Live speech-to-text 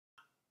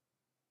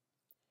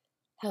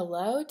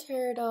Hello,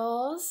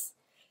 turtles.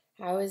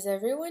 How is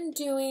everyone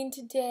doing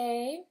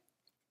today?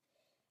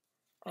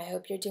 I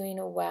hope you're doing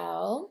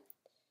well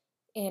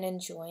and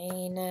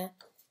enjoying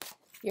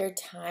your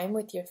time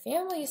with your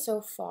family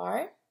so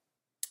far.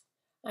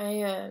 I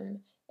am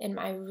in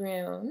my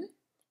room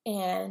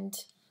and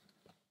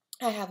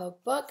I have a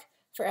book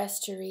for us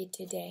to read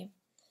today.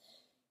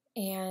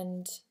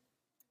 And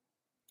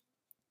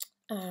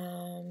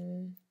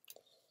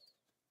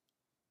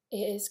it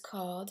is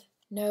called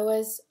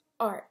Noah's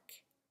Ark.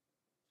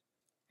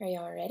 Are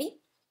y'all ready?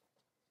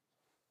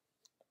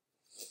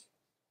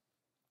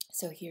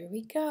 So here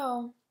we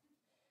go.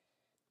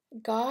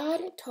 God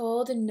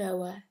told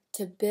Noah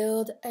to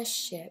build a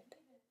ship,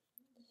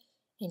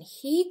 and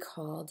he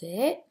called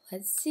it,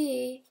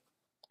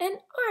 an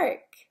ark.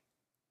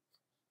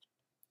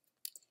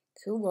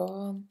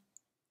 Cool.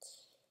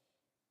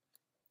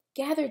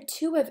 Gather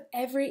 2 of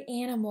every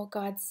animal,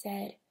 God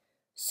said.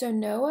 So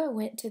Noah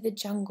went to the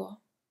jungle.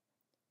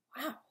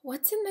 Wow,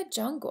 what's in the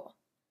jungle?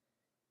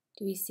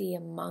 Do we see a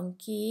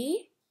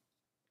monkey,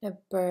 a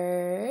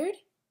bird?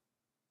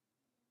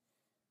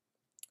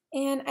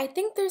 And I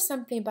think there's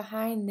something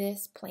behind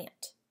this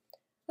plant.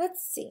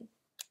 Let's see.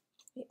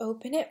 We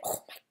open it.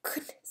 Oh my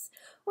goodness.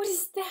 What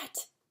is that?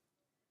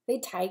 Are they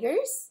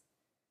tigers?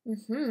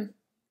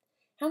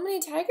 How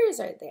many tigers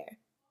are there?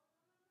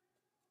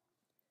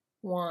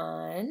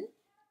 1,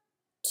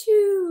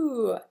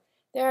 2.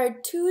 There are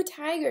 2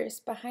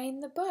 tigers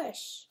behind the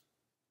bush.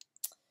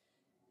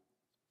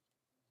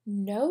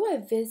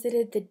 Noah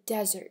visited the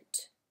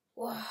desert.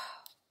 Wow.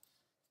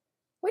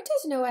 What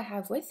does Noah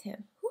have with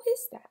him? Who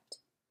is that?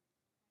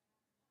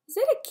 Is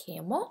it a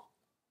camel?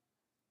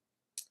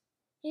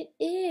 It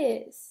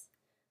is.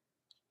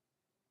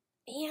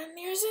 And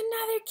there's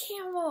another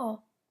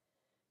camel.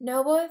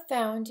 Noah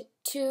found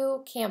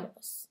 2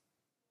 camels.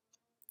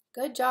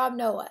 Good job,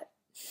 Noah.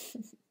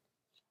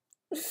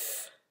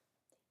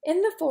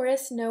 In the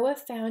forest, Noah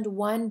found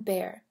 1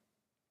 bear.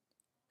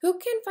 Who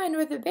can find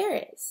where the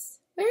bear is?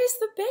 Where is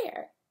the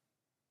bear?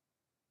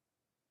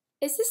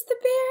 Is this the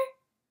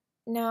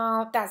bear?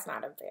 No, that's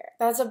not a bear.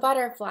 That's a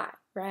butterfly,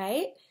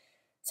 right?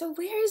 So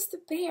where is the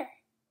bear?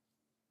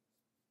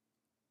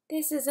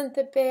 This isn't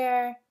the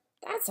bear.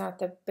 That's not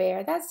the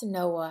bear. That's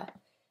Noah.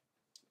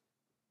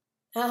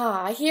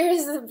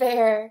 Here's the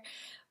bear.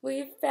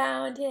 We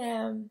found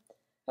him.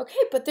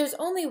 Okay, but there's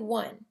only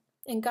 1.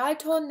 And God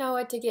told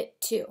Noah to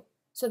get 2.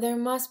 So there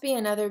must be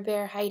another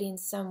bear hiding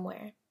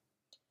somewhere.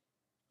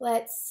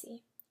 Let's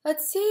see.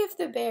 Let's see if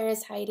the bear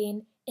is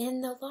hiding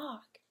in the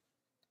log.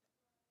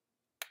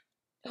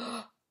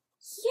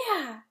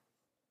 Yeah,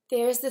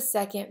 there's the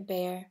second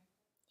bear.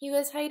 He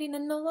was hiding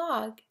in the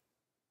log.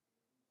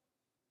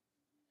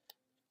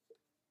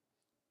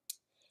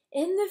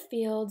 In the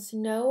fields,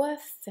 Noah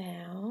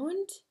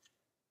found,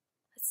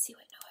 let's see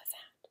what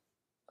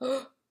Noah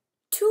found.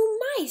 2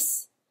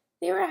 mice.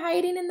 They were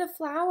hiding in the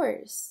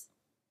flowers.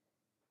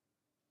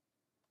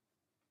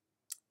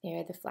 There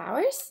are the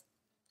flowers,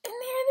 and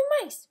there are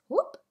the mice.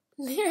 Whoop,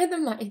 there are the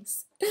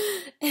mice.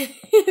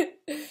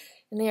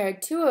 And there are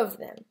 2 of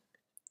them.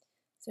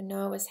 So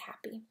Noah was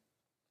happy.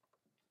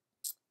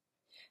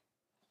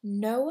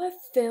 Noah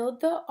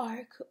filled the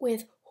ark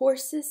with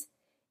horses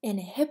and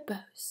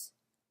hippos,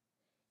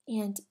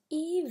 and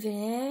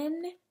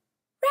even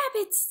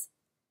rabbits.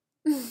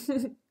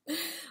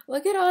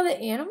 Look at all the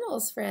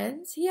animals,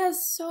 friends. He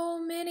has so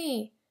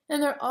many,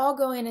 and they're all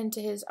going into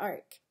his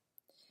ark.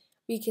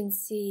 We can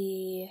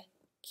see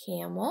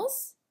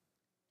camels,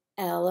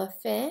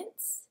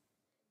 elephants,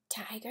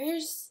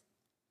 tigers,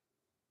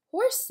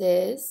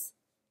 horses,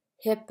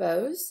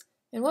 hippos,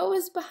 and what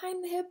was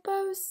behind the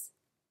hippos?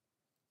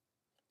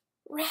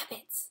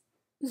 Rabbits.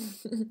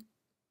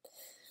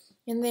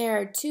 And there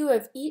are 2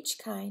 of each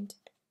kind.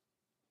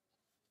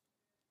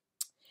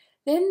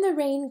 Then the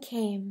rain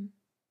came,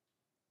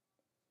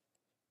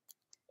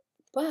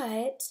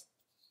 but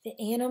the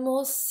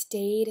animals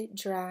stayed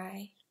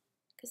dry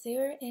because they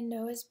were in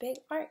Noah's big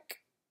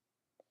ark.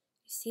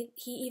 You see,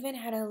 he even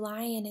had a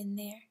lion in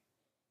there,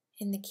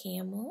 and the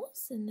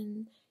camels, and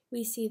then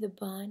we see the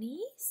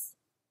bunnies.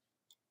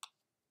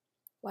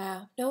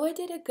 Wow, Noah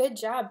did a good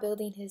job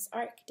building his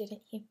ark,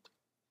 didn't he?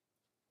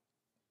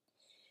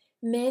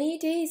 Many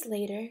days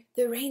later,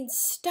 the rain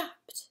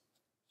stopped.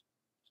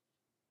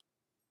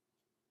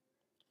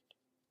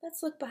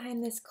 Let's look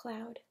behind this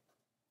cloud.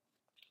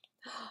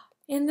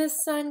 And the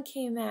sun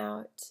came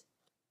out.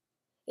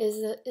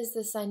 Is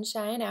the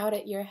sunshine out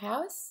at your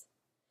house?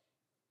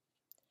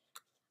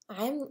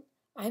 I'm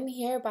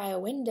here by a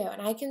window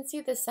and I can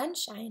see the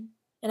sunshine.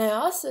 And I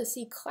also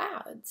see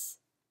clouds.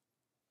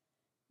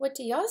 What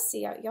do y'all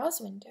see out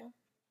y'all's window?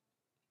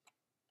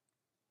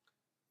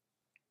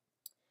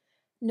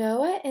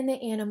 Noah and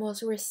the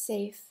animals were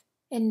safe,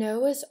 and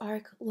Noah's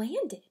ark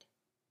landed.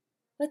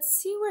 Let's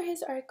see where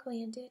his ark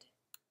landed.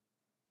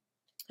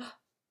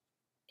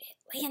 It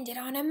landed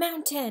on a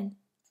mountain.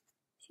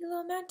 See a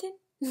little mountain?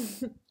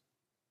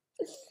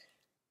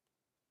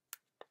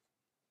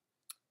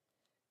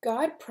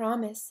 God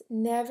promised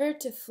never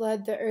to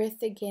flood the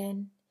earth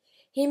again.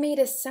 He made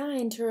a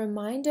sign to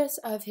remind us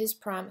of his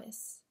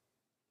promise.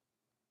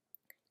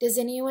 Does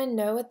anyone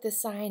know what the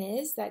sign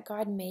is that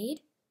God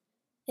made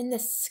in the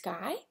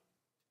sky?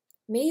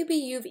 Maybe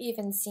you've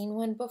even seen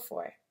one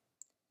before.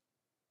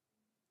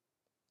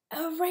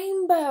 A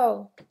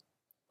rainbow!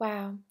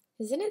 Wow,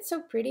 isn't it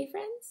so pretty,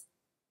 friends?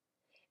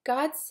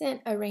 God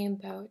sent a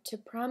rainbow to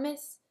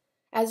promise,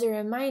 as a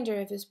reminder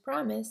of his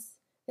promise,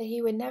 that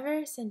he would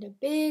never send a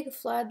big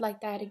flood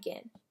like that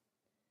again.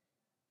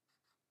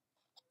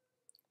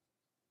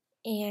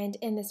 And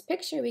in this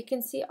picture, we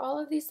can see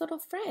all of these little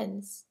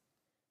friends.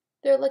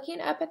 They're looking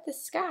up at the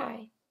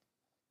sky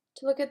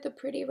to look at the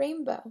pretty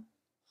rainbow.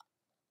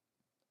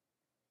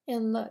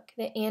 And look,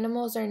 the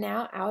animals are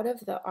now out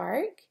of the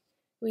ark.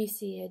 We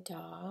see a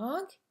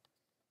dog,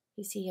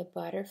 we see a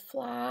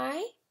butterfly,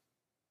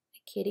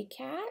 a kitty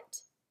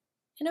cat,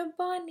 and a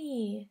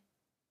bunny.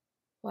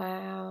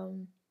 Wow.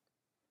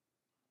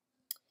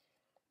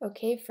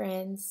 Okay,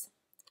 friends,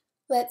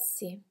 let's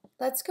see.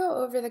 Let's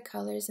go over the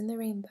colors in the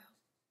rainbow.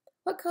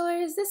 What color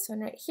is this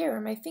one right here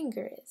where my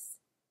finger is?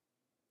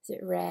 Is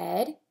it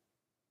red?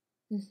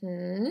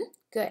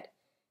 Good.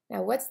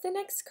 Now what's the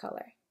next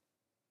color?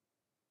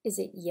 Is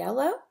it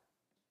yellow?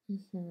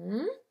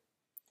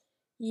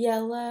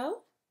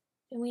 Yellow.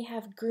 And we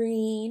have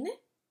green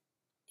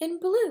and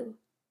blue.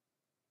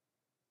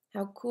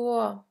 How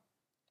cool.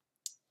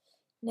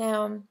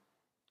 Now,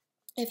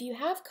 if you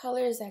have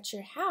colors at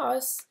your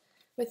house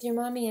with your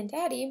mommy and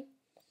daddy,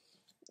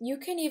 you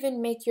can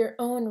even make your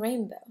own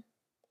rainbow.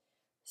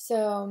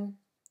 So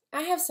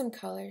I have some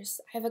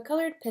colors. I have a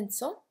colored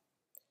pencil,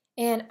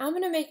 and I'm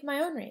going to make my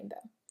own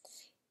rainbow.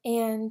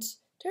 And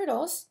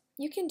turtles,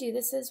 you can do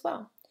this as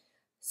well.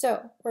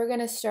 So we're going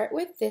to start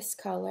with this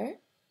color,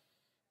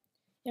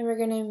 and we're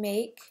going to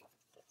make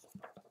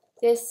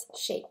this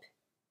shape.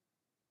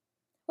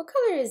 What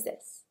color is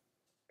this?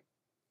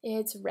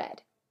 It's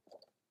red.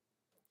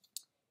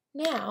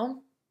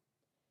 Now,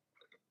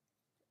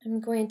 I'm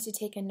going to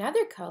take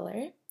another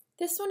color.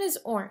 This one is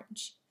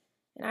orange.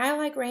 And I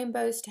like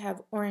rainbows to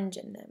have orange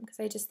in them because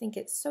I just think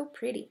it's so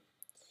pretty.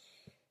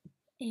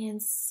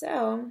 And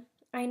so,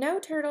 I know,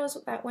 turtles,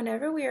 that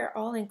whenever we are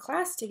all in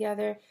class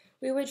together,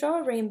 we would draw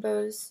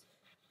rainbows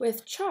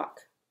with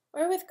chalk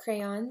or with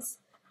crayons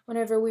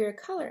whenever we are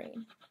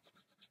coloring.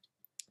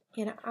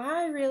 And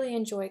I really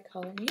enjoy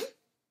coloring.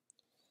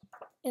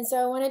 And so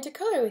I wanted to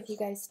color with you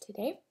guys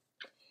today.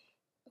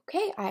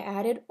 Okay, I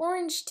added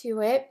orange to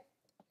it.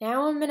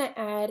 Now I'm going to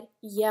add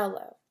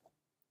yellow.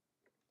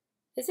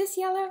 Is this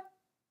yellow?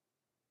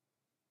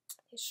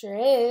 It sure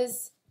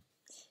is.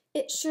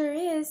 It sure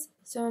is.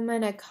 So I'm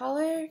going to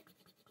color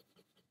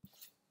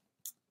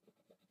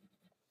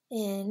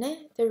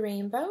in the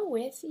rainbow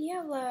with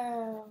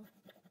yellow.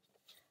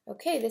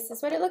 Okay, this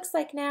is what it looks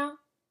like now.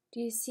 Do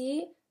you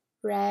see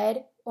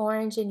red,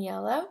 orange, and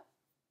yellow?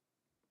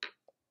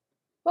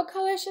 What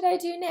color should I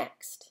do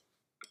next?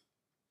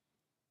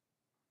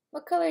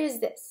 What color is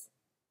this?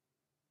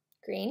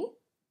 Green?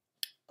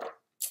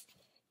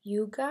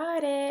 You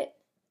got it.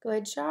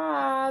 Good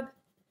job.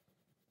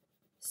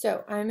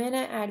 So I'm going to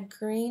add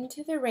green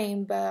to the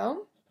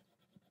rainbow.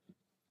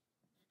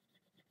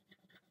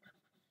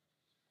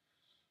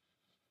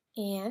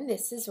 And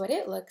this is what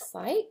it looks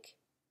like.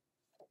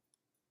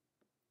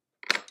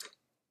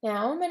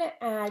 Now I'm going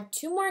to add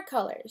 2 more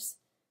colors.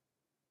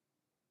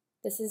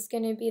 This is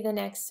going to be the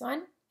next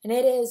one, and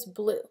it is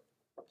blue.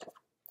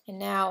 And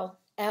now,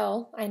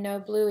 Elle, I know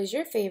blue is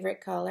your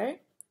favorite color.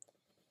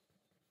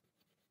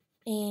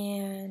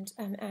 And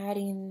I'm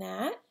adding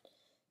that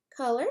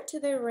color to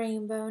the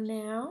rainbow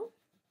now.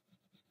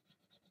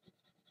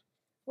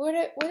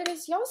 What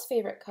is y'all's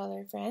favorite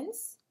color,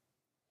 friends?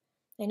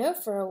 I know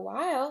for a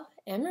while,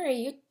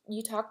 Emery,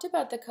 you talked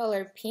about the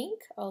color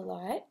pink a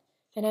lot.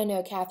 And I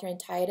know Catherine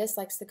Titus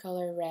likes the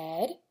color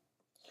red.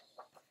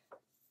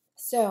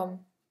 So,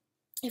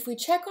 if we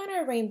check on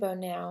our rainbow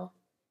now,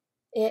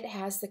 it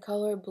has the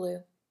color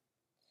blue.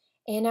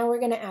 And now we're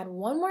going to add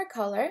one more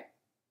color,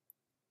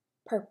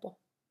 purple.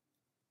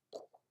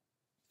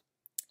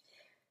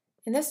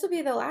 And this will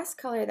be the last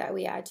color that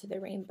we add to the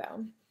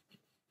rainbow.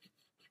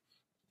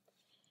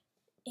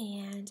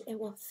 And it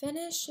will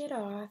finish it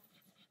off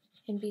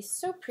and be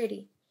so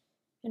pretty.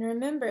 And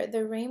remember,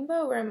 the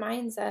rainbow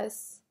reminds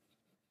us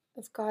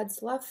of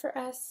God's love for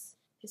us,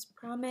 His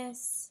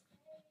promise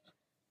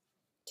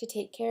to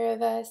take care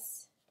of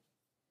us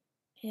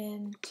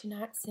and to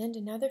not send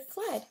another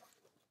flood.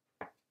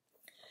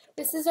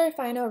 This is our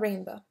final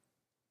rainbow.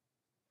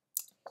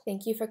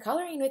 Thank you for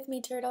coloring with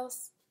me,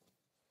 turtles.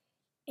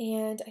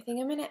 And I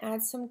think I'm going to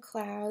add some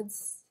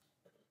clouds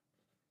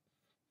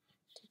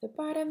to the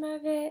bottom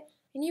of it.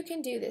 And you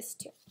can do this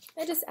too.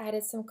 I just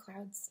added some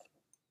clouds.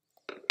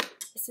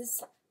 This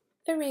is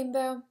the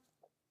rainbow.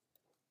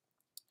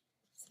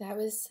 So that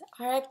was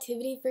our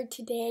activity for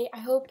today. I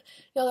hope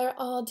y'all are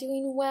all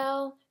doing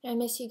well. I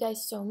miss you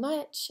guys so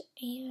much.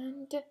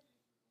 And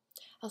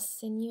I'll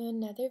send you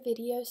another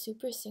video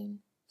super soon.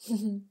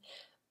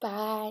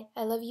 Bye.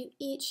 I love you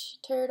each,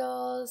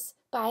 turtles.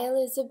 Bye,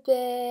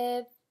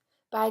 Elizabeth.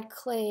 Bye,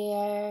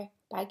 Claire.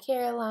 Bye,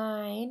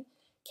 Caroline,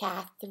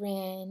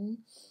 Catherine,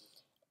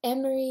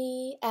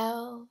 Emery,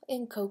 Elle,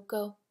 and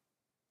Coco.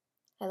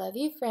 I love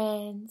you,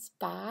 friends.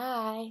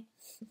 Bye.